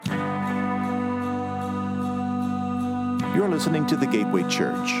You're listening to The Gateway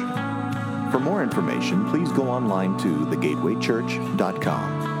Church. For more information, please go online to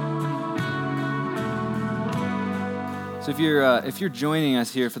thegatewaychurch.com. So if you're joining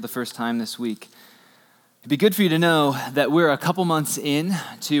us here for the first time this week, it'd be good for you to know that we're a couple months in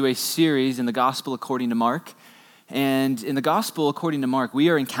to a series in the Gospel according to Mark. And in the Gospel according to Mark, we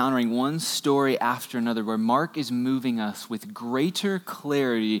are encountering one story after another where Mark is moving us with greater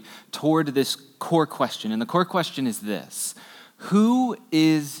clarity toward this core question. And the core question is this: who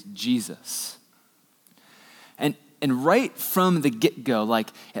is Jesus? And right from the get-go, like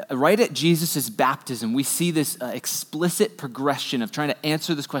right at Jesus' baptism, we see this explicit progression of trying to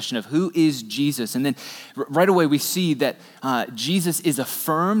answer this question of who is Jesus. And then right away we see that Jesus is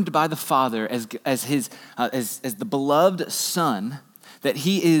affirmed by the Father as the beloved Son, that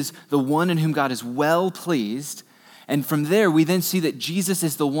he is the one in whom God is well pleased. And from there, we then see that Jesus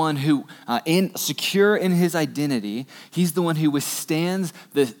is the one who, secure in his identity, he's the one who withstands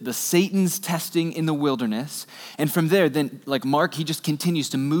the Satan's testing in the wilderness. And from there, then, like Mark, he just continues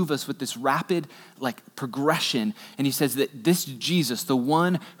to move us with this rapid, progression. And he says that this Jesus, the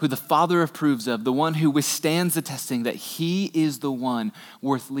one who the Father approves of, the one who withstands the testing, that he is the one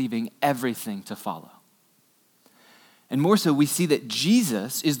worth leaving everything to follow. And more so, we see that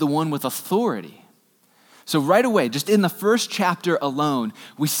Jesus is the one with authority. So right away, just in the first chapter alone,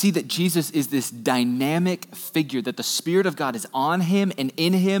 we see that Jesus is this dynamic figure, that the Spirit of God is on him and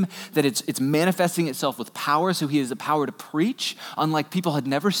in him, that it's manifesting itself with power. So he has the power to preach, unlike people had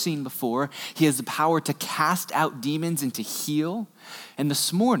never seen before. He has the power to cast out demons and to heal. And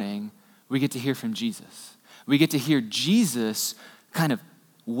this morning, we get to hear from Jesus. We get to hear Jesus kind of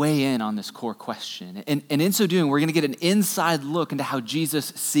weigh in on this core question. And in so doing, we're going to get an inside look into how Jesus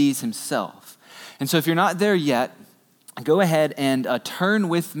sees himself. And so if you're not there yet, go ahead and turn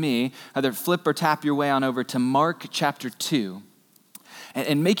with me, either flip or tap your way on over to Mark chapter 2,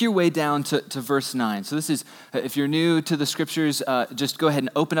 and make your way down to verse 9. So this is, if you're new to the scriptures, just go ahead and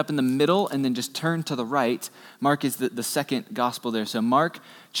open up in the middle and then just turn to the right. Mark is the second gospel there. So Mark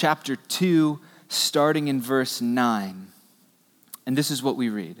chapter 2, starting in verse 9. And this is what we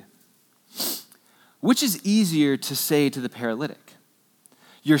read. Which is easier to say to the paralytic,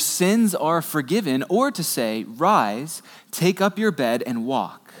 "Your sins are forgiven," or to say, "Rise, take up your bed and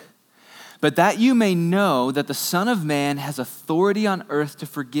walk"? But that you may know that the Son of Man has authority on earth to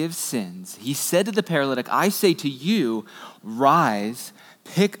forgive sins, he said to the paralytic, "I say to you, rise,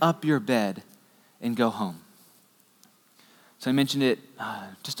 pick up your bed, and go home." So I mentioned it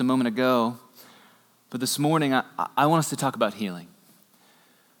just a moment ago, but this morning I want us to talk about healing.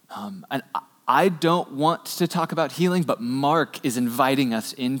 And I don't want to talk about healing, but Mark is inviting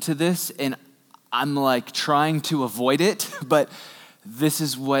us into this, and I'm trying to avoid it, but this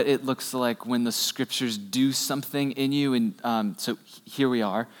is what it looks like when the scriptures do something in you, and so here we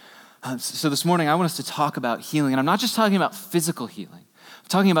are. So this morning I want us to talk about healing, and I'm not just talking about physical healing. I'm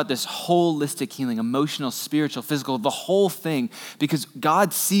talking about this holistic healing, emotional, spiritual, physical, the whole thing, because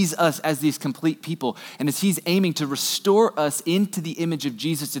God sees us as these complete people. And as he's aiming to restore us into the image of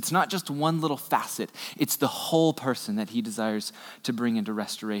Jesus, it's not just one little facet. It's the whole person that he desires to bring into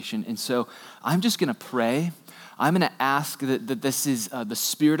restoration. And so I'm just going to pray. I'm going to ask that this is the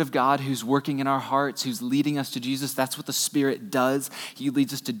Spirit of God who's working in our hearts, who's leading us to Jesus. That's what the Spirit does. He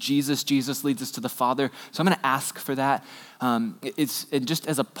leads us to Jesus. Jesus leads us to the Father. So I'm going to ask for that. It's just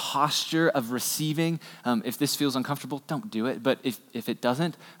as a posture of receiving. If this feels uncomfortable, don't do it. But if it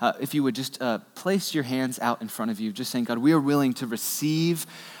doesn't, if you would just place your hands out in front of you, just saying, God, we are willing to receive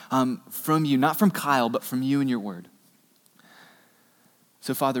from you, not from Kyle, but from you and your word.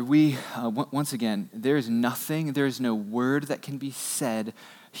 So, Father, we, once again, there is no word that can be said,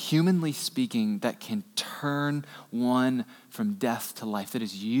 humanly speaking, that can turn one from death to life. That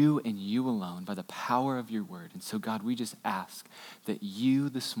is you and you alone by the power of your word. And so, God, we just ask that you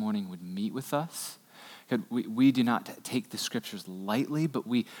this morning would meet with us. God, we do not take the scriptures lightly, but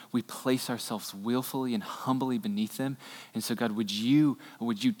we place ourselves willfully and humbly beneath them. And so, God, would you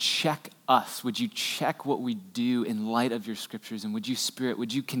check us? Would you check what we do in light of your scriptures? And would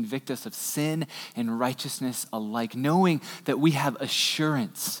you convict us of sin and righteousness alike, knowing that we have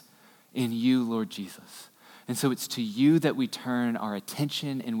assurance in you, Lord Jesus. And so it's to you that we turn our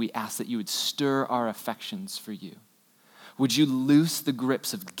attention, and we ask that you would stir our affections for you. Would you loose the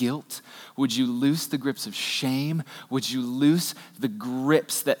grips of guilt? Would you loose the grips of shame? Would you loose the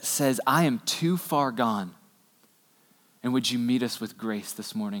grips that says, I am too far gone? And would you meet us with grace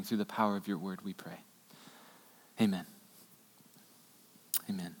this morning through the power of your word, we pray. Amen.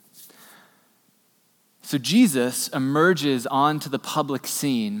 Amen. So Jesus emerges onto the public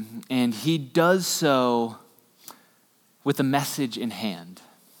scene, and he does so with a message in hand.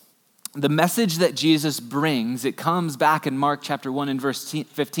 The message that Jesus brings, it comes back in Mark chapter 1 and verse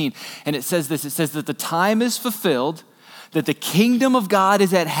 15, and it says this, it says that the time is fulfilled, that the kingdom of God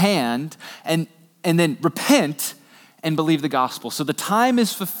is at hand, and then repent and believe the gospel. So the time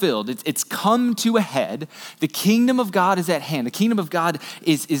is fulfilled. It's come to a head. The kingdom of God is at hand. The kingdom of God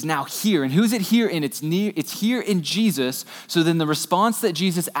is now here. And who's it here in? It's here in Jesus. So then the response that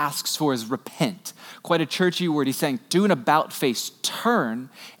Jesus asks for is repent. Quite a churchy word. He's saying, do an about face,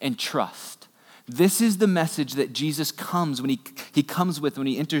 turn and trust. This is the message that Jesus comes when he comes with when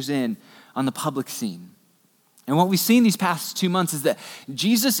he enters in on the public scene. And what we've seen these past 2 months is that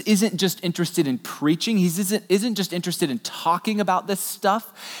Jesus isn't just interested in preaching. He isn't just interested in talking about this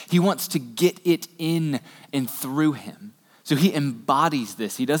stuff. He wants to get it in and through him. So he embodies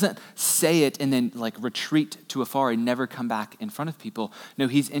this. He doesn't say it and then retreat to afar and never come back in front of people. No,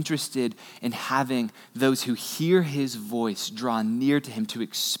 he's interested in having those who hear his voice draw near to him to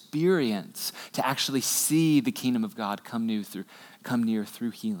experience, to actually see the kingdom of God come near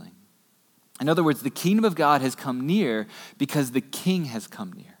through healing. In other words, the kingdom of God has come near because the king has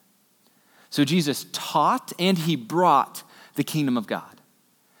come near. So Jesus taught and he brought the kingdom of God.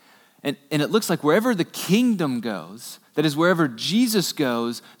 And it looks like wherever the kingdom goes, that is wherever Jesus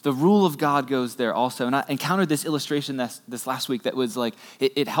goes, the rule of God goes there also. And I encountered this illustration this last week that was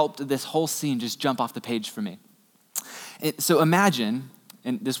it helped this whole scene just jump off the page for me. So imagine,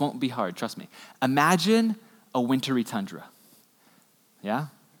 and this won't be hard, trust me. Imagine a wintry tundra. Yeah?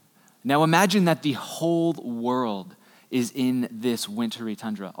 Now imagine that the whole world is in this wintry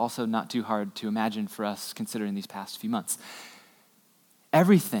tundra. Also not too hard to imagine for us considering these past few months.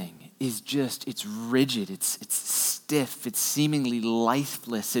 Everything is it's rigid, it's stiff, it's seemingly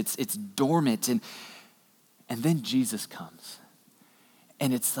lifeless, it's dormant. And then Jesus comes.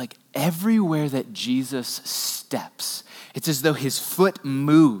 And it's like everywhere that Jesus steps, it's as though his foot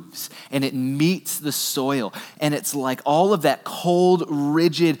moves and it meets the soil. And it's like all of that cold,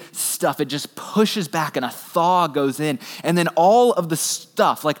 rigid stuff, it just pushes back and a thaw goes in. And then all of the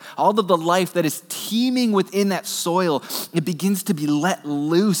stuff, all of the life that is teeming within that soil, it begins to be let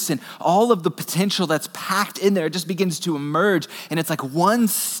loose. And all of the potential that's packed in there, it just begins to emerge. And it's like one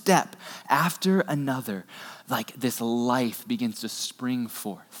step after another, this life begins to spring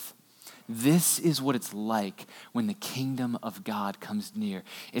forth. This is what it's like when the kingdom of God comes near.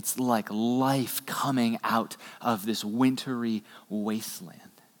 It's like life coming out of this wintry wasteland.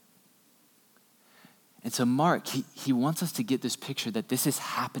 And so Mark, he wants us to get this picture that this is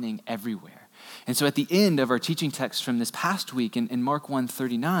happening everywhere. And so at the end of our teaching text from this past week in Mark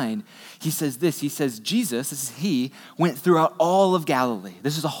 1:39, he says this. He says, Jesus, this is he, went throughout all of Galilee.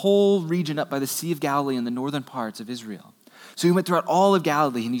 This is a whole region up by the Sea of Galilee in the northern parts of Israel. So he went throughout all of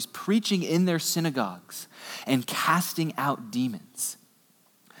Galilee, and he's preaching in their synagogues and casting out demons.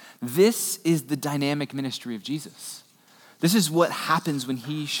 This is the dynamic ministry of Jesus. This is what happens when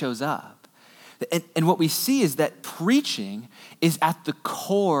he shows up. And what we see is that preaching is at the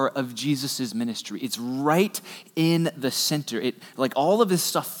core of Jesus' ministry. It's right in the center. All of this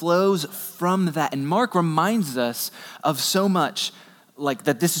stuff flows from that. And Mark reminds us of so much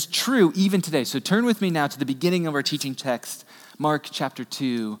that this is true even today. So turn with me now to the beginning of our teaching text, Mark chapter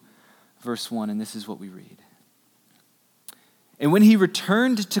 2, verse 1, and this is what we read. And when he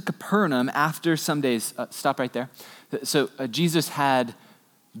returned to Capernaum after some days, stop right there. So Jesus had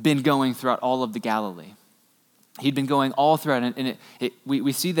been going throughout all of the Galilee. He'd been going all throughout, and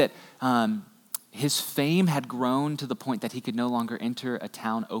we see that his fame had grown to the point that he could no longer enter a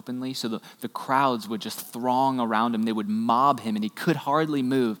town openly, so the crowds would just throng around him. They would mob him, and he could hardly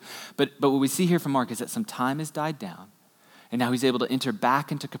move. But what we see here from Mark is that some time has died down, and now he's able to enter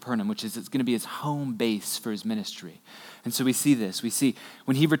back into Capernaum, which is going to be his home base for his ministry. And so we see this. We see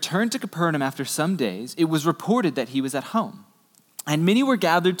when he returned to Capernaum after some days, it was reported that he was at home. And many were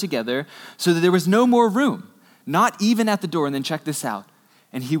gathered together so that there was no more room, not even at the door. And then check this out.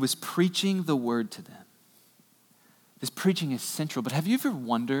 And he was preaching the word to them. This preaching is central. But have you ever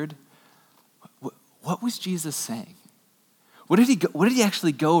wondered, what was Jesus saying? What did he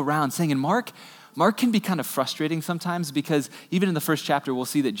actually go around saying? And Mark can be kind of frustrating sometimes because even in the first chapter, we'll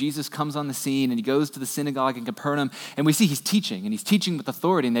see that Jesus comes on the scene and he goes to the synagogue in Capernaum and we see he's teaching and he's teaching with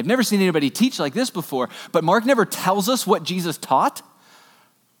authority and they've never seen anybody teach like this before, but Mark never tells us what Jesus taught.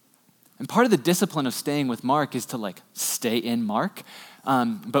 And part of the discipline of staying with Mark is to stay in Mark.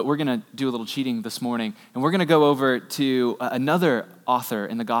 But we're going to do a little cheating this morning and we're going to go over to another author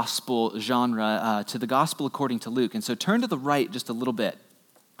in the gospel genre, to the gospel according to Luke. And so turn to the right just a little bit.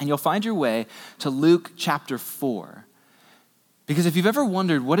 And you'll find your way to Luke chapter 4. Because if you've ever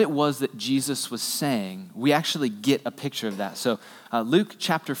wondered what it was that Jesus was saying, we actually get a picture of that. So Luke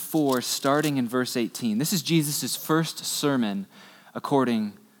chapter 4, starting in verse 18. This is Jesus' first sermon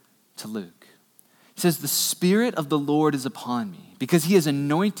according to Luke. He says, "The Spirit of the Lord is upon me, because he has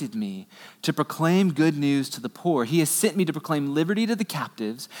anointed me to proclaim good news to the poor. He has sent me to proclaim liberty to the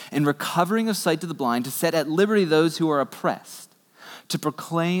captives and recovering of sight to the blind, to set at liberty those who are oppressed, to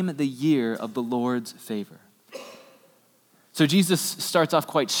proclaim the year of the Lord's favor." So Jesus starts off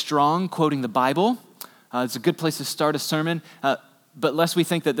quite strong, quoting the Bible. It's a good place to start a sermon. But lest we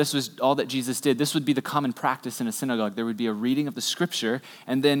think that this was all that Jesus did, this would be the common practice in a synagogue. There would be a reading of the scripture,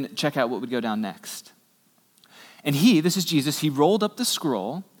 and then check out what would go down next. And this is Jesus, he rolled up the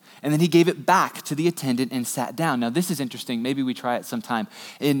scroll, and then he gave it back to the attendant and sat down. Now this is interesting. Maybe we try it sometime.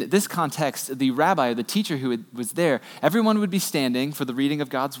 In this context, the rabbi or the teacher who was there, everyone would be standing for the reading of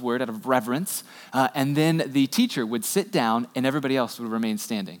God's word out of reverence, and then the teacher would sit down and everybody else would remain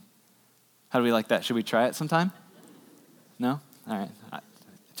standing. How do we like that? Should we try it sometime? No? All right.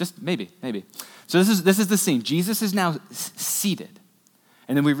 Just maybe. So this is the scene. Jesus is now seated.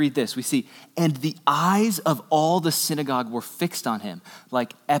 And then we read this. We see, "And the eyes of all the synagogue were fixed on him,"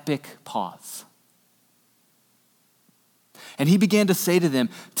 like epic pause. "And he began to say to them,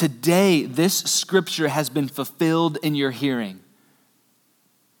 'Today this scripture has been fulfilled in your hearing.'"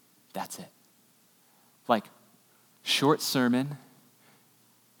 That's it. Like, short sermon.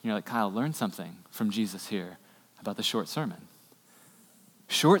 You're like, Kyle, learn something from Jesus here about the short sermon.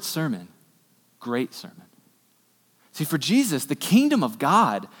 Short sermon, great sermon. See, for Jesus, the kingdom of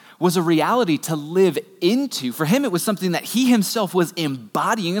God was a reality to live into. For him, it was something that he himself was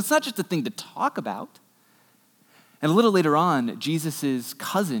embodying. It's not just a thing to talk about. And a little later on, Jesus'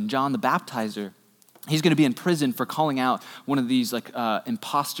 cousin, John the Baptizer, he's going to be in prison for calling out one of these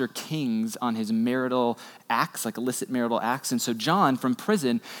imposter kings on his marital acts, like illicit marital acts. And so John from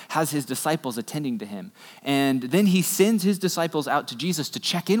prison has his disciples attending to him. And then he sends his disciples out to Jesus to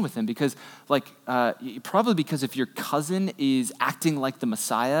check in with him because probably because if your cousin is acting like the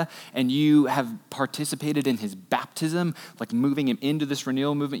Messiah and you have participated in his baptism, like moving him into this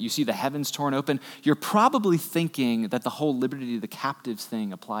renewal movement, you see the heavens torn open, you're probably thinking that the whole liberty to the captives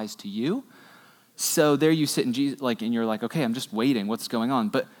thing applies to you. So there you sit and you're like, okay, I'm just waiting. What's going on?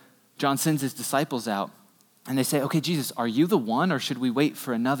 But John sends his disciples out, and they say, "Okay, Jesus, are you the one, or should we wait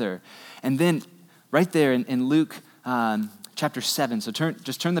for another?" And then right there in Luke chapter 7, so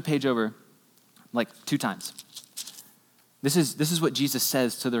just turn the page over like 2 times. This is what Jesus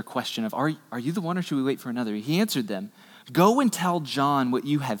says to their question of, are you the one, or should we wait for another? He answered them, "Go and tell John what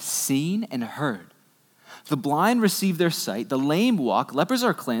you have seen and heard. The blind receive their sight, the lame walk, lepers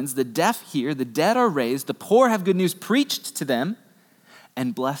are cleansed, the deaf hear, the dead are raised, the poor have good news preached to them,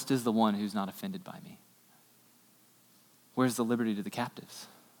 and blessed is the one who's not offended by me." Where's the liberty to the captives?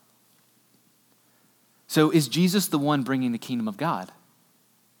 So is Jesus the one bringing the kingdom of God?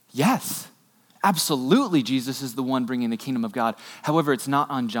 Yes, absolutely Jesus is the one bringing the kingdom of God. However, it's not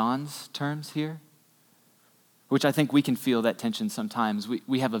on John's terms here, which I think we can feel that tension sometimes.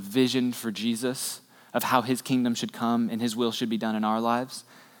 We have a vision for Jesus of how his kingdom should come and his will should be done in our lives.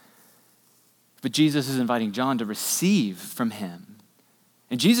 But Jesus is inviting John to receive from him.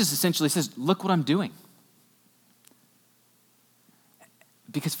 And Jesus essentially says, look what I'm doing.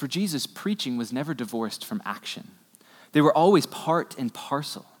 Because for Jesus, preaching was never divorced from action. They were always part and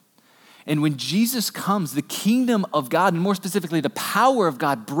parcel. And when Jesus comes, the kingdom of God, and more specifically, the power of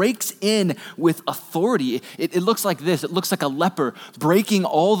God breaks in with authority. It looks like this. It looks like a leper breaking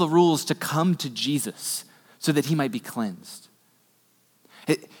all the rules to come to Jesus so that he might be cleansed.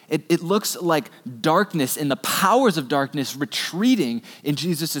 It looks like darkness and the powers of darkness retreating in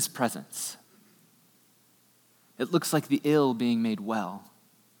Jesus' presence. It looks like the ill being made well.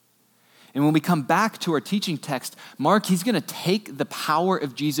 And when we come back to our teaching text, Mark, he's going to take the power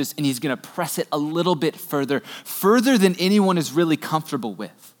of Jesus and he's going to press it a little bit further than anyone is really comfortable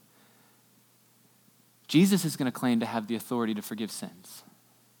with. Jesus is going to claim to have the authority to forgive sins.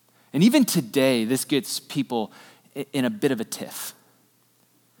 And even today, this gets people in a bit of a tiff.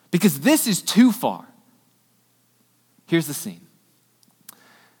 Because this is too far. Here's the scene.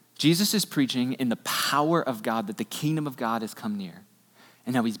 Jesus is preaching in the power of God that the kingdom of God has come near.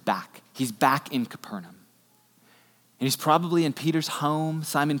 And now he's back. He's back in Capernaum. And he's probably in Peter's home,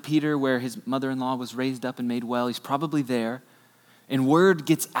 Simon Peter, where his mother-in-law was raised up and made well. He's probably there. And word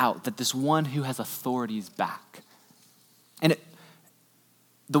gets out that this one who has authority is back. And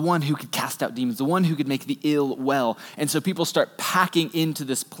the one who could cast out demons, the one who could make the ill well. And so people start packing into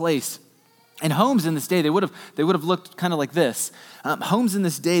this place. And homes in this day, they would have looked kind of like this. Homes in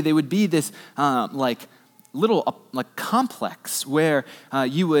this day, they would be this little like complex where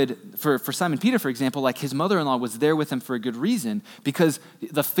you would, for Simon Peter, for example, like his mother-in-law was there with him for a good reason because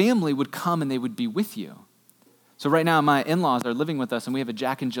the family would come and they would be with you. So right now, my in-laws are living with us, and we have a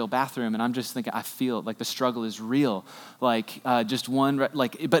Jack and Jill bathroom, and I'm just thinking, I feel like the struggle is real. Like just one,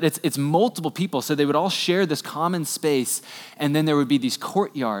 like, but it's multiple people, so they would all share this common space, and then there would be these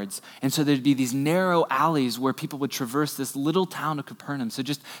courtyards, and so there'd be these narrow alleys where people would traverse this little town of Capernaum. So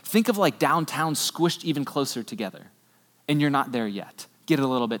just think of like downtown squished even closer together, and you're not there yet. Get it a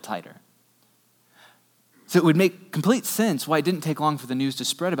little bit tighter. So it would make complete sense why it didn't take long for the news to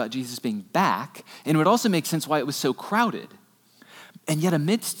spread about Jesus being back, and it would also make sense why it was so crowded. And yet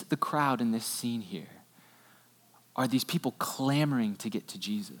amidst the crowd in this scene here are these people clamoring to get to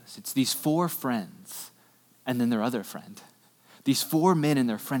Jesus. It's these 4 friends and then their other friend. These 4 men and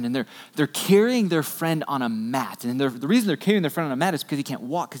their friend, and they're carrying their friend on a mat. And the reason they're carrying their friend on a mat is because he can't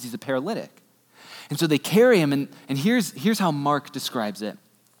walk because he's a paralytic. And so they carry him, and here's how Mark describes it.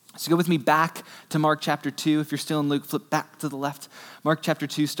 So go with me back to Mark chapter 2. If you're still in Luke, flip back to the left. Mark chapter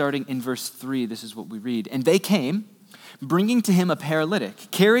 2, starting in verse 3, this is what we read. And they came, bringing to him a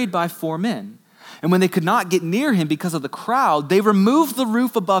paralytic, carried by 4 men. And when they could not get near him because of the crowd, they removed the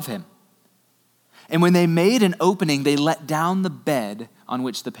roof above him. And when they made an opening, they let down the bed on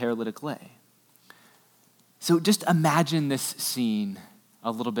which the paralytic lay. So just imagine this scene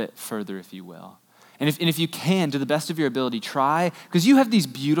a little bit further, if you will. And if you can, to the best of your ability, try, because you have these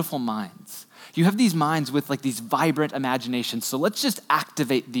beautiful minds. You have these minds with like these vibrant imaginations. So let's just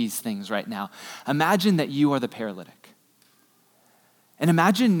activate these things right now. Imagine that you are the paralytic. And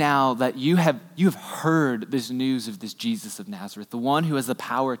imagine now that you have heard this news of this Jesus of Nazareth, the one who has the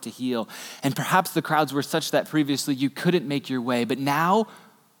power to heal. And perhaps the crowds were such that previously you couldn't make your way, but now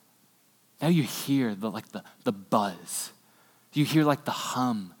you hear the buzz. You hear like the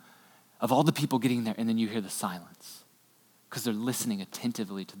hum of all the people getting there, and then you hear the silence because they're listening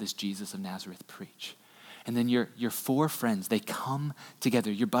attentively to this Jesus of Nazareth preach. And then your 4 friends, they come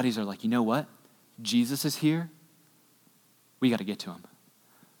together. Your buddies are like, you know what? Jesus is here. We got to get to him.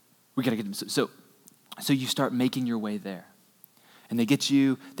 We got to get him. So you start making your way there. And they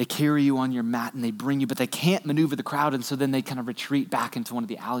carry you on your mat, and they bring you, but they can't maneuver the crowd, and so then they kind of retreat back into one of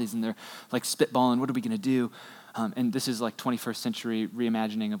the alleys, and they're like spitballing, what are we going to do? And this is like 21st century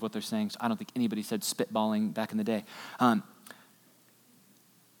reimagining of what they're saying, so I don't think anybody said spitballing back in the day. And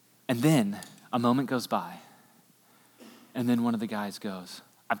then a moment goes by, and then one of the guys goes,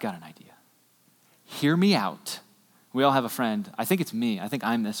 I've got an idea. Hear me out. We all have a friend. I think it's me. I think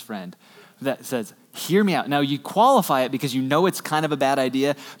I'm this friend that says, hear me out. Now, you qualify it because you know it's kind of a bad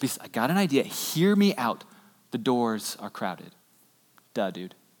idea. Because I got an idea. Hear me out. The doors are crowded. Duh,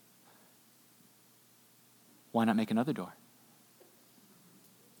 dude. Why not make another door?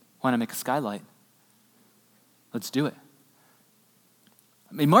 Why not make a skylight? Let's do it.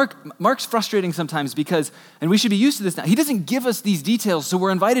 I mean, Mark's frustrating sometimes because, and we should be used to this now, he doesn't give us these details, so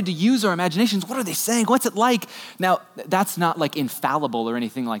we're invited to use our imaginations. What are they saying? What's it like? Now, that's not like infallible or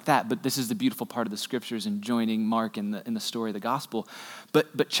anything like that, but this is the beautiful part of the scriptures and joining Mark in the story of the gospel.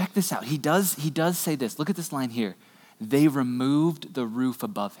 But check this out. He does say this. Look at this line here. They removed the roof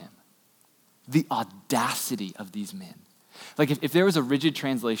above him. The audacity of these men. Like if there was a rigid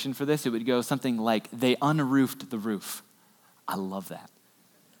translation for this, it would go something like, they unroofed the roof. I love that.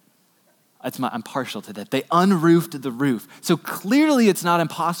 I'm partial to that. They unroofed the roof. So clearly it's not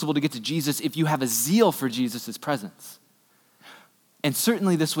impossible to get to Jesus if you have a zeal for Jesus' presence. And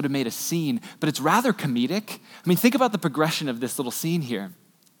certainly this would have made a scene, but it's rather comedic. I mean, think about the progression of this little scene here.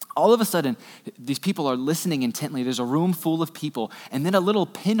 All of a sudden, these people are listening intently. There's a room full of people, and then a little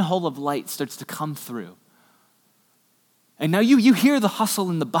pinhole of light starts to come through. And now you hear the hustle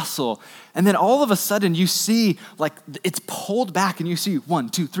and the bustle, and then all of a sudden you see like it's pulled back, and you see 1,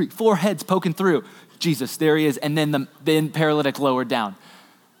 2, 3, 4 heads poking through. Jesus, there he is, and then the paralytic lowered down.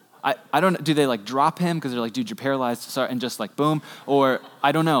 I don't know, do they like drop him because they're like, dude, you're paralyzed, sorry, and just like boom, or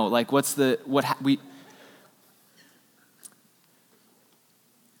I don't know, like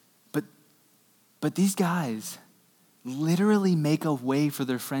But these guys literally make a way for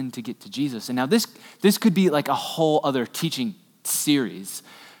their friend to get to Jesus. And now this could be like a whole other teaching series,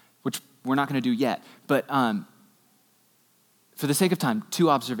 which we're not going to do yet. But for the sake of time, 2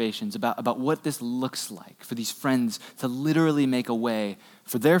 observations about what this looks like for these friends to literally make a way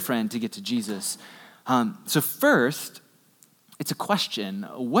for their friend to get to Jesus. So first, it's a question.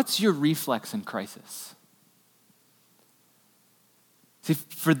 What's your reflex in crisis? See,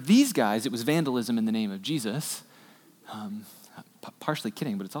 for these guys, it was vandalism in the name of Jesus. Partially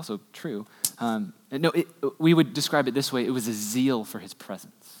kidding, but it's also true. We would describe it this way. It was a zeal for his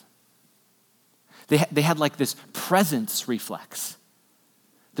presence. They had like this presence reflex.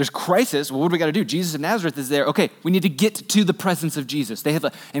 There's crisis. Well, what do we got to do? Jesus of Nazareth is there. Okay, we need to get to the presence of Jesus.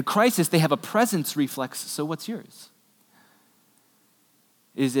 In crisis, they have a presence reflex. So what's yours?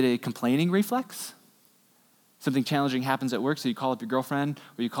 Is it a complaining reflex? Something challenging happens at work, so you call up your girlfriend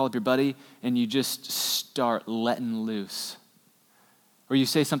or you call up your buddy and you just start letting loose. Or you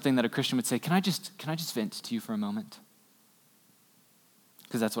say something that a Christian would say, can I just vent to you for a moment?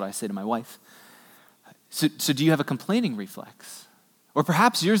 Because that's what I say to my wife. So do you have a complaining reflex? Or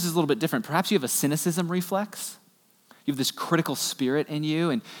perhaps yours is a little bit different. Perhaps you have a cynicism reflex. You have this critical spirit in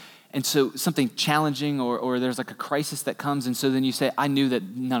you, and so something challenging or there's like a crisis that comes, and so then you say, I knew that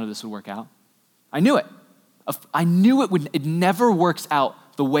none of this would work out. I knew it. I knew it never works out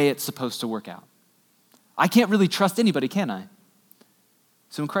the way it's supposed to work out. I can't really trust anybody, can I?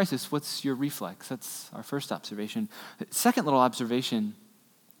 So in crisis, what's your reflex? That's our first observation. Second little observation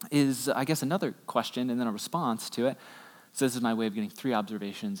is, I guess, another question and then a response to it. So this is my way of getting 3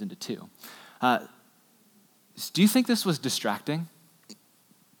 observations into 2. Do you think this was distracting?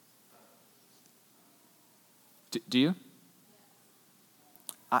 Do you?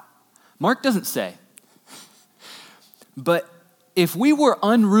 Mark doesn't say. But if we were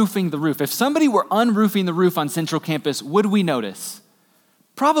unroofing the roof, if somebody were unroofing the roof on Central Campus, would we notice?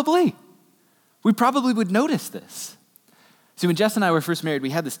 Probably. We probably would notice this. See, when Jess and I were first married, we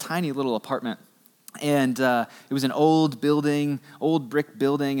had this tiny little apartment. And it was an old building, old brick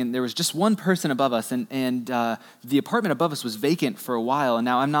building, and there was just one person above us, and the apartment above us was vacant for a while. And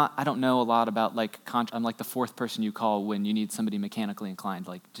now I don't know a lot about I'm like the 4th person you call when you need somebody mechanically inclined.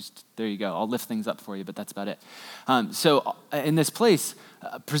 Like, just there you go. I'll lift things up for you, but that's about it. So in this place,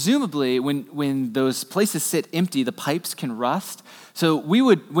 presumably when those places sit empty, the pipes can rust. So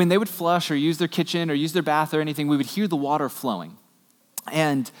when they would flush or use their kitchen or use their bath or anything, we would hear the water flowing,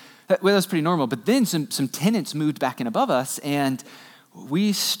 and that was pretty normal. But then some tenants moved back in above us, and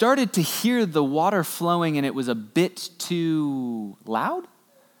we started to hear the water flowing, and it was a bit too loud.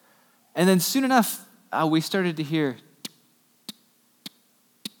 And then soon enough, we started to hear,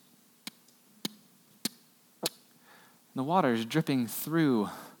 the water is dripping through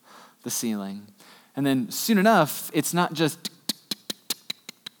the ceiling. And then soon enough, it's not just,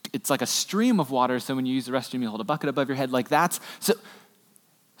 it's like a stream of water, so when you use the restroom, you hold a bucket above your head like that.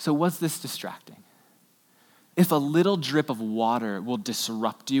 So was this distracting? If a little drip of water will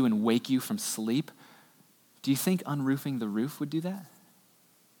disrupt you and wake you from sleep, do you think unroofing the roof would do that?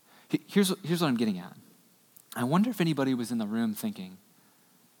 Here's what I'm getting at. I wonder if anybody was in the room thinking,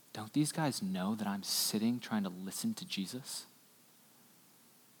 don't these guys know that I'm sitting trying to listen to Jesus?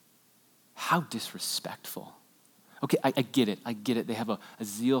 How disrespectful. Okay, I get it. They have a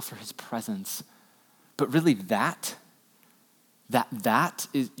zeal for his presence. But really that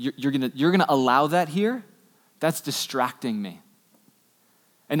is, you're gonna allow that here? That's distracting me.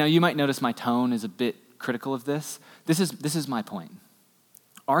 And now you might notice my tone is a bit critical of this. This is my point.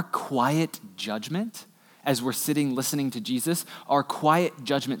 Our quiet judgment, as we're sitting listening to Jesus, our quiet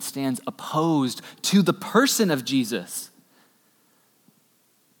judgment stands opposed to the person of Jesus.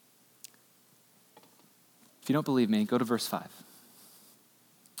 If you don't believe me, go to verse 5.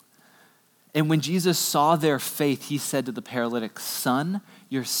 And when Jesus saw their faith, he said to the paralytic, "Son,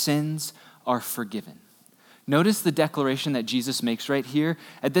 your sins are forgiven." Notice the declaration that Jesus makes right here.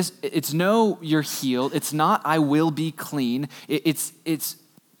 At this, it's no, you're healed. It's not, I will be clean. It's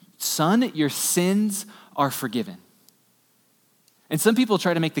son, your sins are forgiven. And some people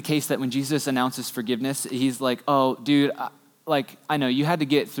try to make the case that when Jesus announces forgiveness, he's like, oh, dude, I know you had to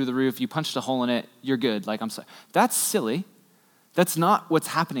get through the roof. You punched a hole in it. You're good. I'm sorry. That's silly. That's not what's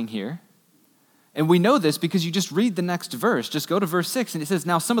happening here. And we know this because you just read the next verse. Just go to verse 6, and it says,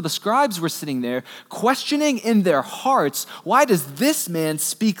 now some of the scribes were sitting there, questioning in their hearts, why does this man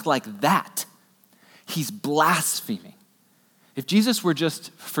speak like that? He's blaspheming. If Jesus were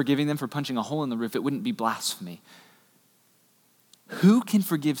just forgiving them for punching a hole in the roof, it wouldn't be blasphemy. Who can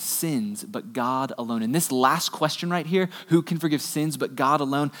forgive sins but God alone? And this last question right here, who can forgive sins but God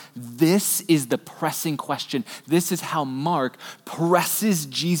alone? This is the pressing question. This is how Mark presses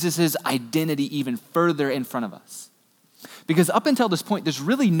Jesus' identity even further in front of us. Because up until this point, there's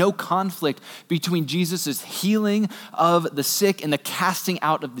really no conflict between Jesus' healing of the sick and the casting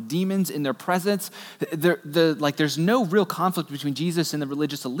out of the demons in their presence. There's no real conflict between Jesus and the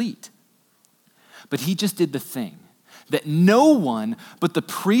religious elite. But he just did the thing that no one but the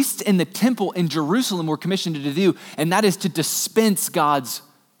priests in the temple in Jerusalem were commissioned to do, and that is to dispense God's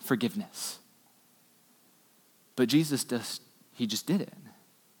forgiveness. But Jesus he just did it.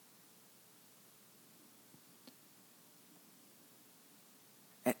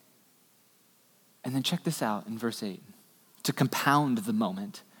 And And then check this out in verse 8, to compound the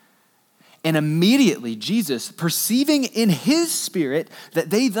moment. And immediately Jesus, perceiving in his spirit that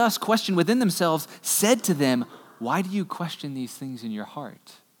they thus questioned within themselves, said to them, why do you question these things in your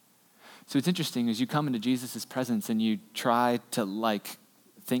heart? So it's interesting, as you come into Jesus' presence and you try to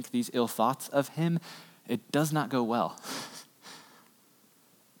think these ill thoughts of him, it does not go well.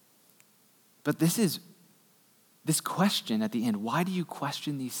 But this question at the end, why do you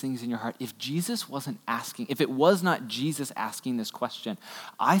question these things in your heart? If it was not Jesus asking this question,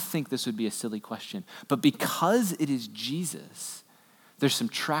 I think this would be a silly question. But because it is Jesus, there's some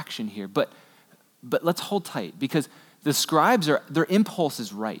traction here. But let's hold tight, because the scribes, their impulse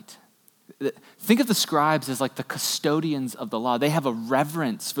is right. Think of the scribes as like the custodians of the law. They have a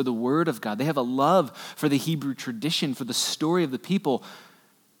reverence for the word of God. They have a love for the Hebrew tradition, for the story of the people.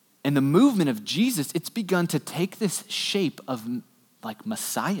 And the movement of Jesus, it's begun to take this shape of like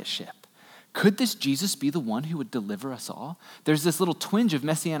messiahship. Could this Jesus be the one who would deliver us all? There's this little twinge of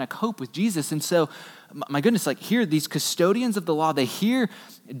messianic hope with Jesus. And so, my goodness, here, these custodians of the law, they hear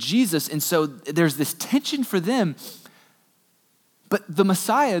Jesus. And so there's this tension for them. But the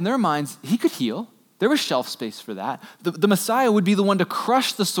Messiah, in their minds, he could heal. There was shelf space for that. The Messiah would be the one to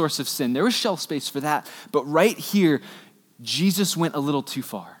crush the source of sin. There was shelf space for that. But right here, Jesus went a little too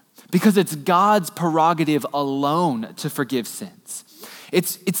far, because it's God's prerogative alone to forgive sins.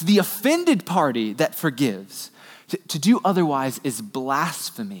 It's the offended party that forgives. To do otherwise is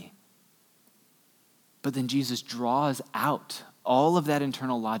blasphemy. But then Jesus draws out all of that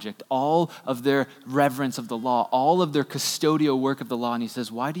internal logic, all of their reverence of the law, all of their custodial work of the law, and he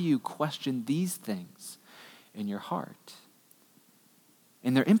says, why do you question these things in your heart?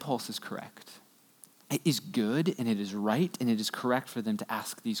 And their impulse is correct. It is good and it is right and it is correct for them to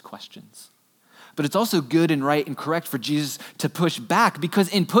ask these questions. But it's also good and right and correct for Jesus to push back, because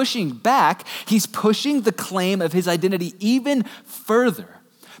in pushing back, he's pushing the claim of his identity even further.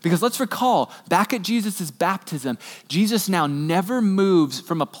 Because let's recall, back at Jesus' baptism, Jesus now never moves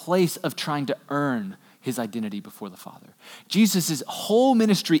from a place of trying to earn his identity before the Father. Jesus' whole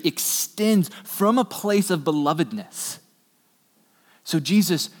ministry extends from a place of belovedness. So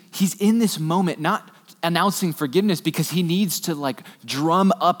Jesus, he's in this moment, not announcing forgiveness because he needs to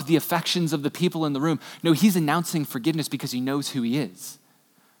drum up the affections of the people in the room. No, he's announcing forgiveness because he knows who he is,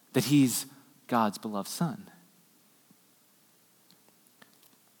 that he's God's beloved son.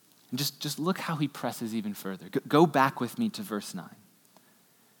 And just look how he presses even further. Go back with me to verse 9.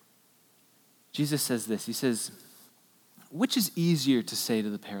 Jesus says this. He says, which is easier to say to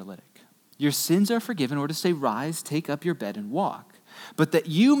the paralytic, your sins are forgiven, or to say, rise, take up your bed and walk? But that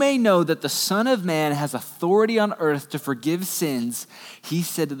you may know that the Son of Man has authority on earth to forgive sins, he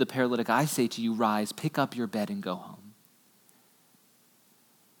said to the paralytic, I say to you, rise, pick up your bed and go home.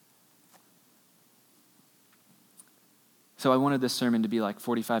 So I wanted this sermon to be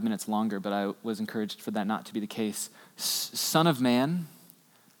 45 minutes longer, but I was encouraged for that not to be the case. Son of Man,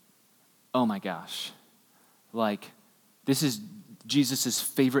 oh my gosh. This is Jesus'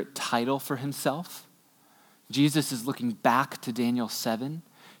 favorite title for himself. Jesus is looking back to Daniel 7.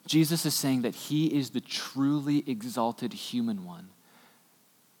 Jesus is saying that he is the truly exalted human one.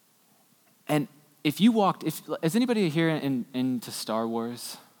 And is anybody here into Star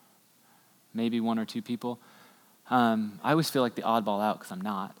Wars? Maybe one or two people. I always feel like the oddball out because I'm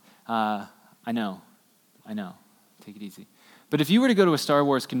not. I know. Take it easy. But if you were to go to a Star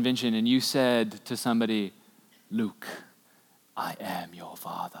Wars convention and you said to somebody, Luke, I am your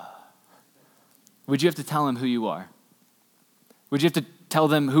father, would you have to tell them who you are? Would you have to tell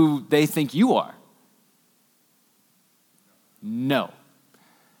them who they think you are? No.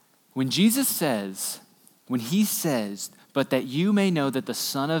 When he says, but that you may know that the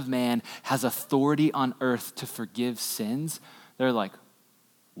Son of Man has authority on earth to forgive sins, they're like,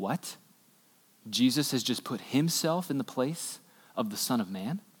 what? Jesus has just put himself in the place of the Son of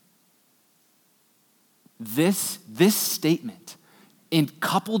Man? This statement,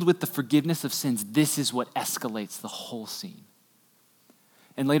 coupled with the forgiveness of sins, this is what escalates the whole scene.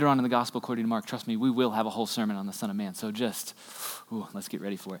 And later on in the gospel, according to Mark, trust me, we will have a whole sermon on the Son of Man. So let's get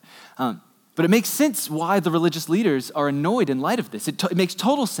ready for it. But it makes sense why the religious leaders are annoyed in light of this. It makes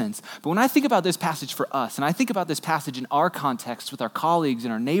total sense. But when I think about this passage for us, and I think about this passage in our context with our colleagues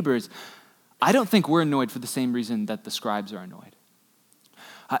and our neighbors, I don't think we're annoyed for the same reason that the scribes are annoyed.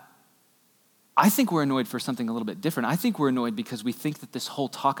 I think we're annoyed for something a little bit different. I think we're annoyed because we think that this whole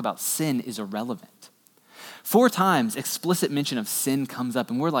talk about sin is irrelevant. 4 times explicit mention of sin comes up,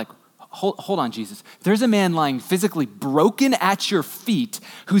 and we're like, hold on, Jesus. There's a man lying physically broken at your feet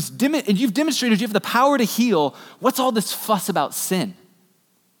and you've demonstrated you have the power to heal. What's all this fuss about sin?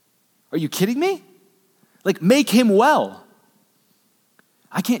 Are you kidding me? Like, make him well.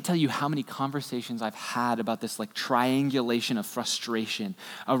 I can't tell you how many conversations I've had about this like triangulation of frustration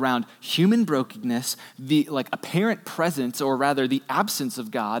around human brokenness, the like apparent presence, or rather the absence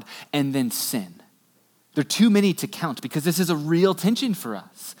of God, and then sin. There are too many to count because this is a real tension for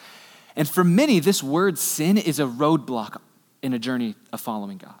us. And for many, this word sin is a roadblock in a journey of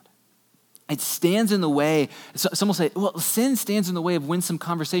following God. It stands in the way. Some will say, well, sin stands in the way of winsome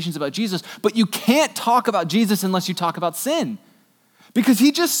conversations about Jesus, but you can't talk about Jesus unless you talk about sin. Because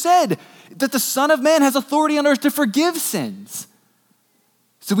he just said that the Son of Man has authority on earth to forgive sins.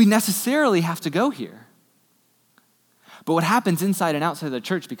 So we necessarily have to go here. But what happens inside and outside of the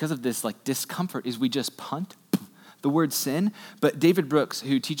church because of this like discomfort is we just punt the word sin. But David Brooks,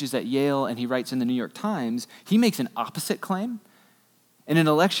 who teaches at Yale and he writes in the New York Times, he makes an opposite claim. And in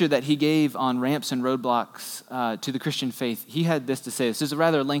a lecture that he gave on ramps and roadblocks to the Christian faith, he had this to say. This is a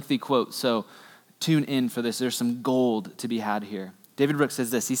rather lengthy quote, so tune in for this. There's some gold to be had here. David Brooks says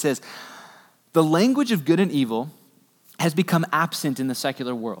this. He says, the language of good and evil has become absent in the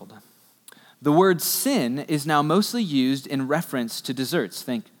secular world. The word sin is now mostly used in reference to desserts.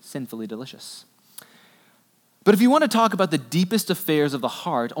 Think sinfully delicious. But if you want to talk about the deepest affairs of the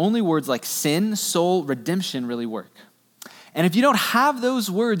heart, only words like sin, soul, redemption really work. And if you don't have those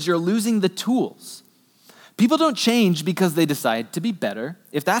words, you're losing the tools. People don't change because they decide to be better.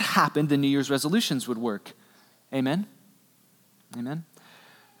 If that happened, the New Year's resolutions would work. Amen? Amen?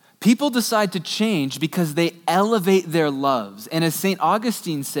 People decide to change because they elevate their loves. And as St.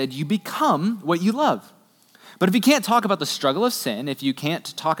 Augustine said, you become what you love. But if you can't talk about the struggle of sin, if you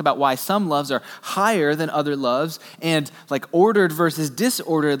can't talk about why some loves are higher than other loves and like ordered versus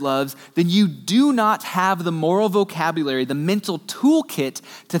disordered loves, then you do not have the moral vocabulary, the mental toolkit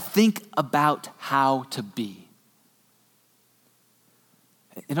to think about how to be.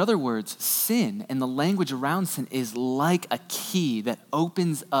 In other words, sin and the language around sin is like a key that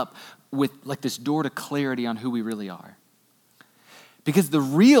opens up with like this door to clarity on who we really are. Because the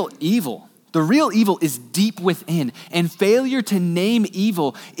real evil is deep within, and failure to name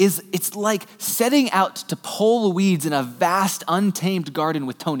evil it's like setting out to pull the weeds in a vast, untamed garden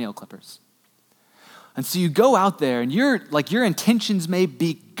with toenail clippers. And so you go out there and your intentions may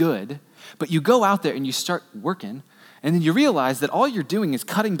be good, but you go out there and you start working, and then you realize that all you're doing is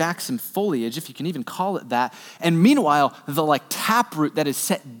cutting back some foliage, if you can even call it that. And meanwhile, the like taproot that is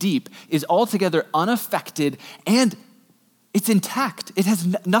set deep is altogether unaffected and it's intact.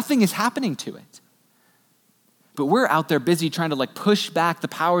 Nothing is happening to it. But we're out there busy trying to like push back the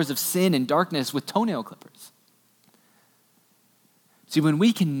powers of sin and darkness with toenail clippers. See, when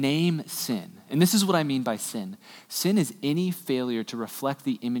we can name sin, and this is what I mean by sin, sin is any failure to reflect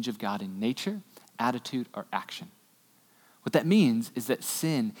the image of God in nature, attitude, or action. What that means is that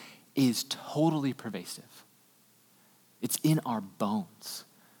sin is totally pervasive. It's in our bones.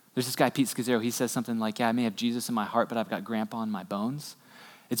 There's this guy, Pete Scazzero, he says something like, yeah, I may have Jesus in my heart, but I've got grandpa in my bones.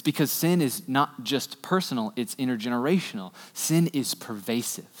 It's because sin is not just personal, it's intergenerational. Sin is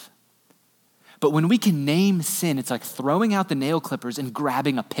pervasive. But when we can name sin, it's like throwing out the nail clippers and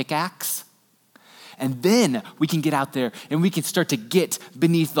grabbing a pickaxe. And then we can get out there and we can start to get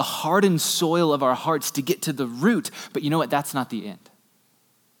beneath the hardened soil of our hearts to get to the root. But you know what? That's not the end.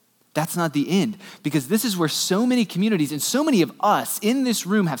 That's not the end, because this is where so many communities and so many of us in this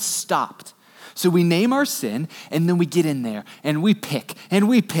room have stopped. So we name our sin, and then we get in there, and we pick, and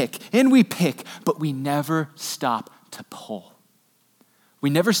we pick, and we pick, but we never stop to pull. We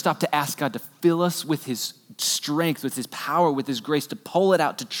never stop to ask God to fill us with his strength, with his power, with his grace, to pull it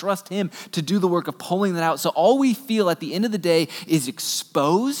out, to trust him to do the work of pulling that out. So all we feel at the end of the day is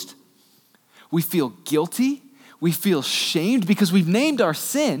exposed. We feel guilty. We feel shamed because we've named our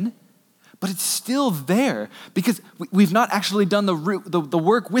sin, but it's still there because we've not actually done the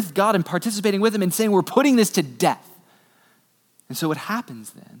work with God and participating with him and saying we're putting this to death. And so what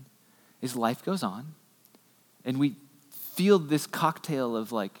happens then is life goes on and we feel this cocktail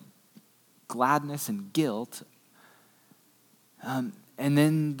of like gladness and guilt. And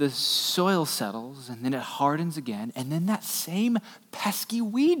then the soil settles and then it hardens again. And then that same pesky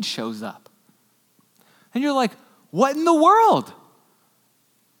weed shows up. And you're like, what in the world?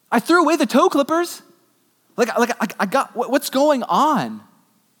 I threw away the toe clippers. I got, what's going on?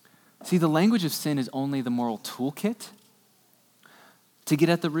 See, the language of sin is only the moral toolkit to get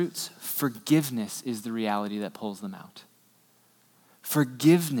at the roots. Forgiveness is the reality that pulls them out.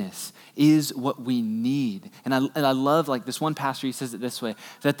 Forgiveness is what we need. And I love, like this one pastor, he says it this way,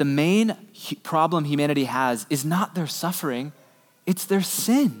 that the main problem humanity has is not their suffering, it's their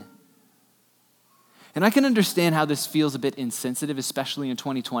sin. And I can understand how this feels a bit insensitive, especially in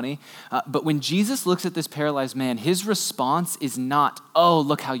 2020. But when Jesus looks at this paralyzed man, his response is not, oh,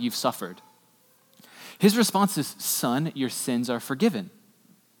 look how you've suffered. His response is, son, your sins are forgiven.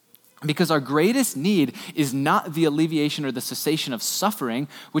 Because our greatest need is not the alleviation or the cessation of suffering,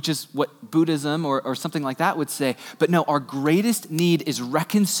 which is what Buddhism or something like that would say. But no, our greatest need is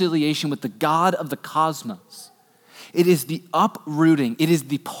reconciliation with the God of the cosmos. It is the uprooting. It is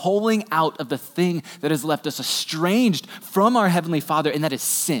the pulling out of the thing that has left us estranged from our Heavenly Father, and that is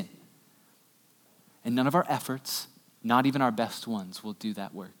sin. And none of our efforts, not even our best ones, will do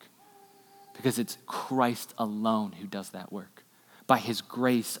that work. Because it's Christ alone who does that work. By his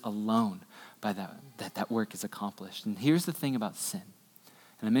grace alone, by that work is accomplished. And here's the thing about sin.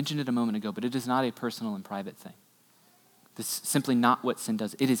 And I mentioned it a moment ago, but it is not a personal and private thing. This is simply not what sin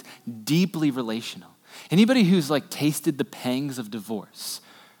does. It is deeply relational. Anybody who's like tasted the pangs of divorce,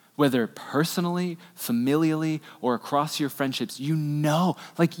 whether personally, familially, or across your friendships, you know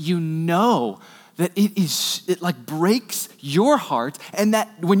that it like breaks your heart, and that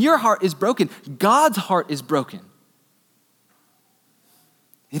when your heart is broken, God's heart is broken.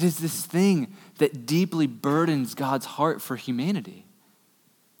 It is this thing that deeply burdens God's heart for humanity.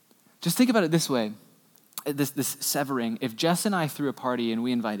 Just think about it this way, this severing. If Jess and I threw a party and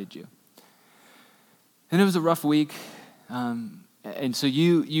we invited you, and it was a rough week, and so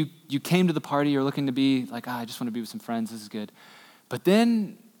you came to the party, you're looking to be like, I just want to be with some friends, this is good. But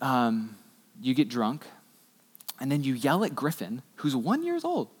then you get drunk, and then you yell at Griffin, who's 1 year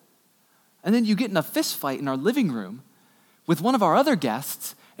old. And then you get in a fist fight in our living room with one of our other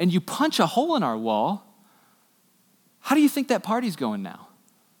guests, and you punch a hole in our wall. How do you think that party's going now?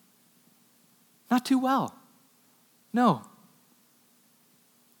 Not too well. No.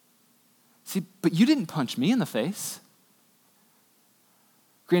 See, but you didn't punch me in the face.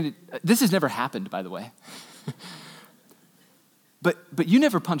 Granted, this has never happened, by the way. But you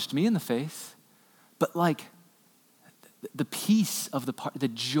never punched me in the face. But like, the peace of the party, the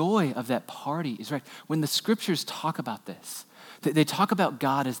joy of that party is right. When the scriptures talk about this, they talk about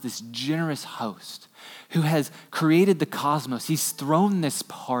God as this generous host who has created the cosmos. He's thrown this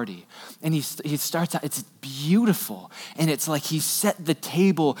party, and he starts out, it's beautiful, and it's like he set the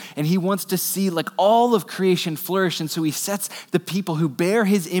table, and he wants to see like all of creation flourish, and so he sets the people who bear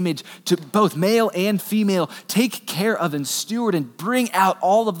his image to both male and female, take care of and steward and bring out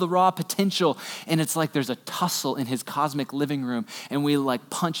all of the raw potential, and it's like there's a tussle in his cosmic living room, and we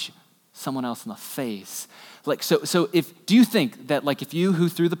like punch someone else in the face. Like, so do you think that like if you who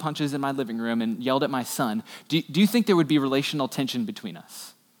threw the punches in my living room and yelled at my son, do you think there would be relational tension between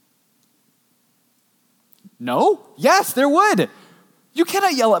us? No? Yes, there would. You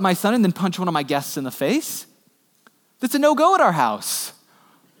cannot yell at my son and then punch one of my guests in the face. That's a no-go at our house.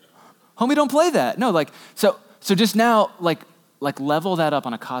 Homie, don't play that. No, like, so just now, like level that up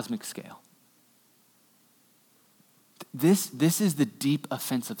on a cosmic scale. This is the deep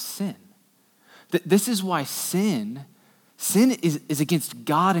offense of sin. This is why sin is against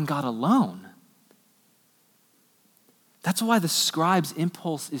God and God alone. That's why the scribe's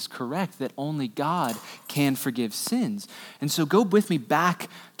impulse is correct, that only God can forgive sins. And so go with me back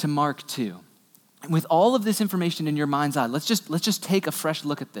to Mark 2. With all of this information in your mind's eye, let's just take a fresh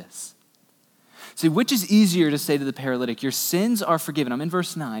look at this. See, which is easier to say to the paralytic, your sins are forgiven, I'm in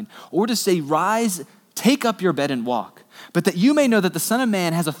verse 9, or to say, rise, take up your bed and walk. But that you may know that the Son of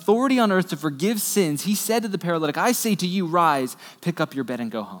Man has authority on earth to forgive sins, he said to the paralytic, I say to you, rise, pick up your bed and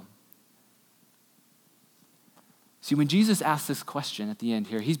go home. See, when Jesus asks this question at the end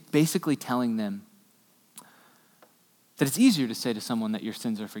here, he's basically telling them that it's easier to say to someone that your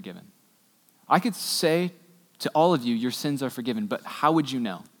sins are forgiven. I could say to all of you, your sins are forgiven, but how would you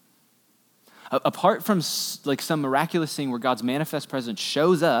know? Apart from like some miraculous thing where God's manifest presence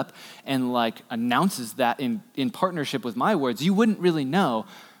shows up and like announces that in partnership with my words, you wouldn't really know.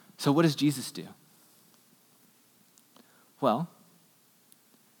 So what does Jesus do? Well,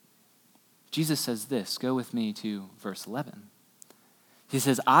 Jesus says this. Go with me to verse 11. He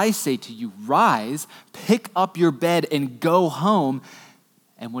says, I say to you, rise, pick up your bed and go home.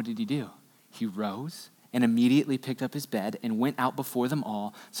 And what did he do? He rose and immediately picked up his bed and went out before them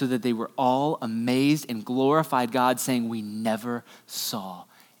all, so that they were all amazed and glorified God, saying, we never saw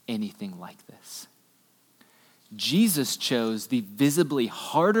anything like this. Jesus chose the visibly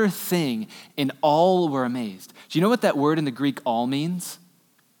harder thing, and all were amazed. Do you know what that word in the Greek all means?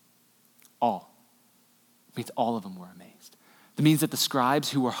 All. It means all of them were amazed. It means that the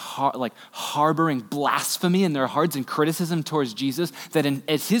scribes who were harboring blasphemy in their hearts and criticism towards Jesus, that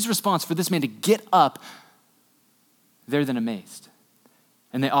as his response for this man to get up, they're then amazed.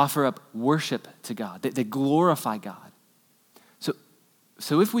 and they offer up worship to God. They glorify God.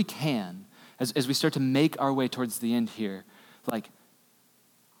 So if we can, as we start to make our way towards the end here,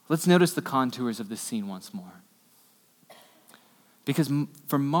 let's notice the contours of this scene once more. Because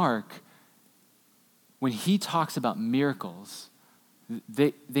for Mark, when he talks about miracles,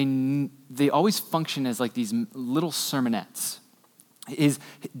 they always function as like these little sermonettes.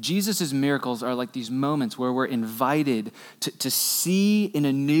 Jesus' miracles are like these moments where we're invited to see in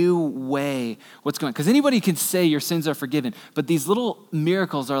a new way what's going on. Because anybody can say your sins are forgiven, but these little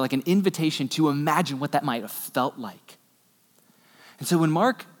miracles are like an invitation to imagine what that might have felt like. And so when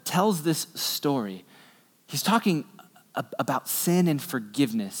Mark tells this story, he's talking about sin and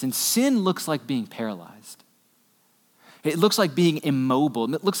forgiveness. And sin looks like being paralyzed. It looks like being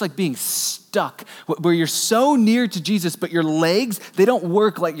immobile. It looks like being stuck, where you're so near to Jesus, but your legs, they don't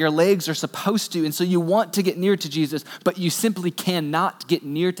work like your legs are supposed to. And so you want to get near to Jesus, but you simply cannot get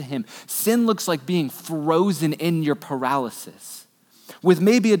near to him. Sin looks like being frozen in your paralysis, with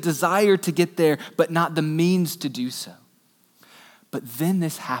maybe a desire to get there, but not the means to do so. But then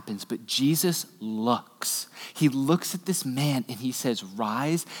this happens, but Jesus looks. He looks at this man and he says,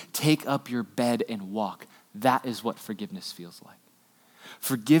 "Rise, take up your bed and walk." That is what forgiveness feels like.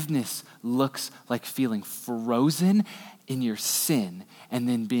 Forgiveness looks like feeling frozen in your sin and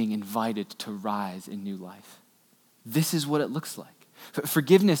then being invited to rise in new life. This is what it looks like.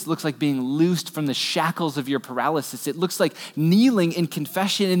 Forgiveness looks like being loosed from the shackles of your paralysis. It looks like kneeling in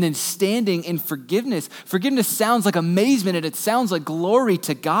confession and then standing in forgiveness. Forgiveness sounds like amazement and it sounds like glory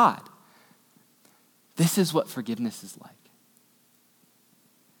to God. This is what forgiveness is like.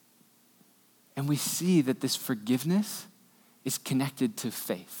 And we see that this forgiveness is connected to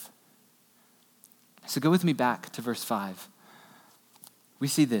faith. So go with me back to verse 5. We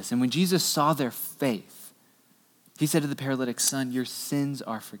see this. And when Jesus saw their faith, he said to the paralytic, "Son, your sins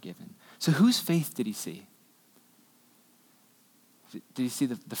are forgiven." So whose faith did he see? Did he see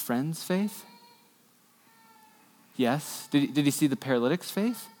the friend's faith? Yes. Did he see the paralytic's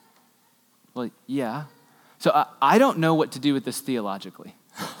faith? Well, yeah. So I don't know what to do with this theologically.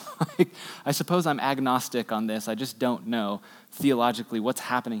 I suppose I'm agnostic on this. I just don't know theologically what's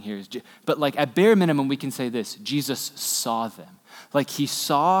happening here. But at bare minimum, we can say this: Jesus saw them. He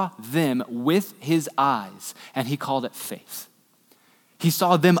saw them with his eyes, and he called it faith. He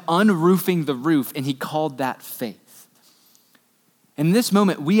saw them unroofing the roof, and he called that faith. In this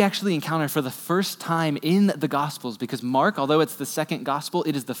moment, we actually encounter for the first time in the Gospels, because Mark, although it's the second gospel,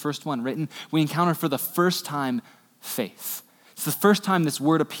 it is the first one written, we encounter for the first time faith. It's the first time this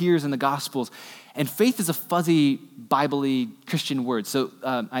word appears in the Gospels. And faith is a fuzzy, Bible-y Christian word. So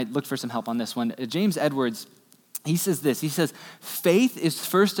I looked for some help on this one. James Edwards, he says this. He says, "Faith is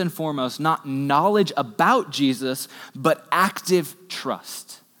first and foremost not knowledge about Jesus, but active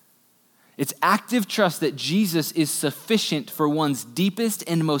trust." It's active trust that Jesus is sufficient for one's deepest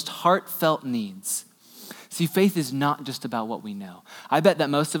and most heartfelt needs. See, faith is not just about what we know. I bet that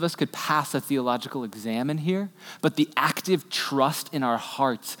most of us could pass a theological exam in here, but the active trust in our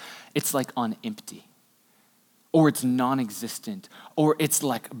hearts, it's like on empty, or it's non-existent, or it's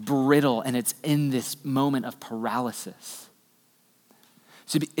like brittle, and it's in this moment of paralysis.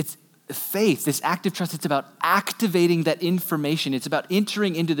 So it's faith, this active trust, it's about activating that information. It's about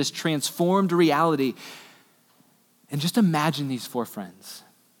entering into this transformed reality. And just imagine these four friends.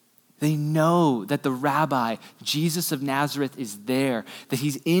 They know that the rabbi, Jesus of Nazareth, is there, that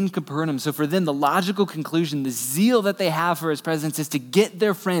he's in Capernaum. So for them, the logical conclusion, the zeal that they have for his presence is to get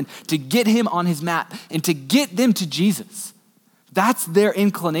their friend, to get him on his mat, and to get them to Jesus. That's their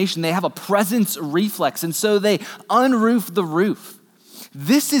inclination. They have a presence reflex, and so they unroof the roof.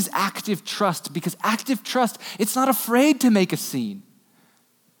 This is active trust, because active trust, it's not afraid to make a scene.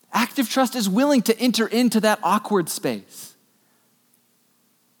 Active trust is willing to enter into that awkward space.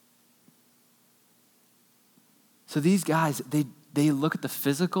 So these guys, they look at the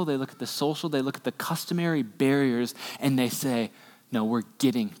physical, they look at the social, they look at the customary barriers, and they say, "No, we're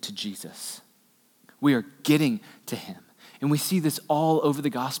getting to Jesus. We are getting to him." And we see this all over the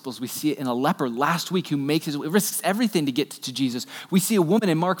Gospels. We see it in a leper last week who risks everything to get to Jesus. We see a woman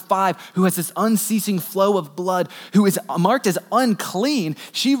in Mark 5 who has this unceasing flow of blood, who is marked as unclean.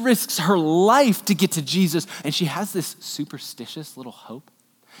 She risks her life to get to Jesus, and she has this superstitious little hope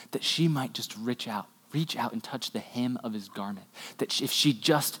that she might just reach out and touch the hem of his garment. That if she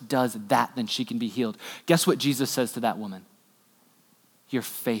just does that, then she can be healed. Guess what Jesus says to that woman? "Your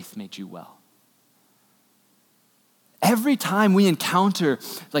faith made you well." Every time we encounter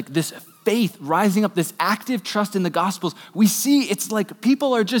this faith rising up, this active trust in the Gospels, we see it's like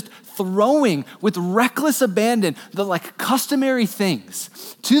people are just throwing with reckless abandon the like customary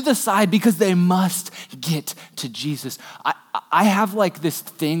things to the side because they must get to Jesus. I have like this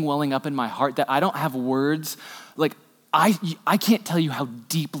thing welling up in my heart that I don't have words. Like I can't tell you how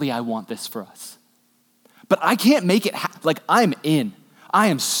deeply I want this for us. But I can't make it, like I'm in. I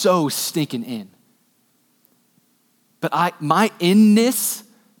am so stinking in. But my inness,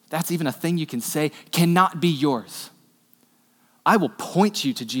 that's even a thing you can say, cannot be yours. I will point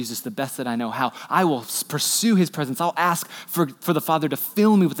you to Jesus the best that I know how. I will pursue his presence. I'll ask for the Father to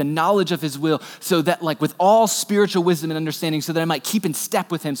fill me with the knowledge of his will so that like with all spiritual wisdom and understanding so that I might keep in step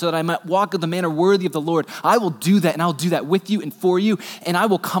with him, so that I might walk in the manner worthy of the Lord. I will do that, and I'll do that with you and for you, and I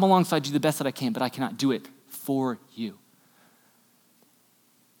will come alongside you the best that I can, but I cannot do it for you.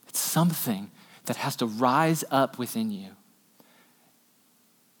 It's something that has to rise up within you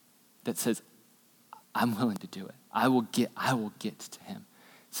that says, I'm willing to do it. I will get to him.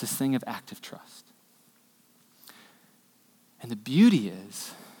 It's this thing of active trust. And the beauty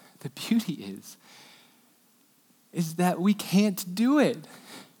is that we can't do it.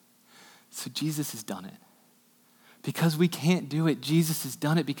 So Jesus has done it. Because we can't do it, Jesus has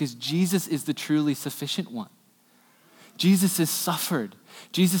done it because Jesus is the truly sufficient one. Jesus has suffered.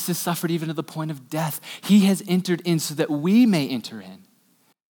 Jesus has suffered even to the point of death. He has entered in so that we may enter in.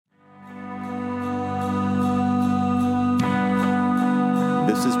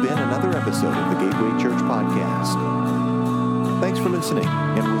 This has been another episode of the Gateway Church Podcast. Thanks for listening,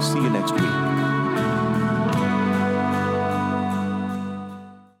 and we'll see you next week.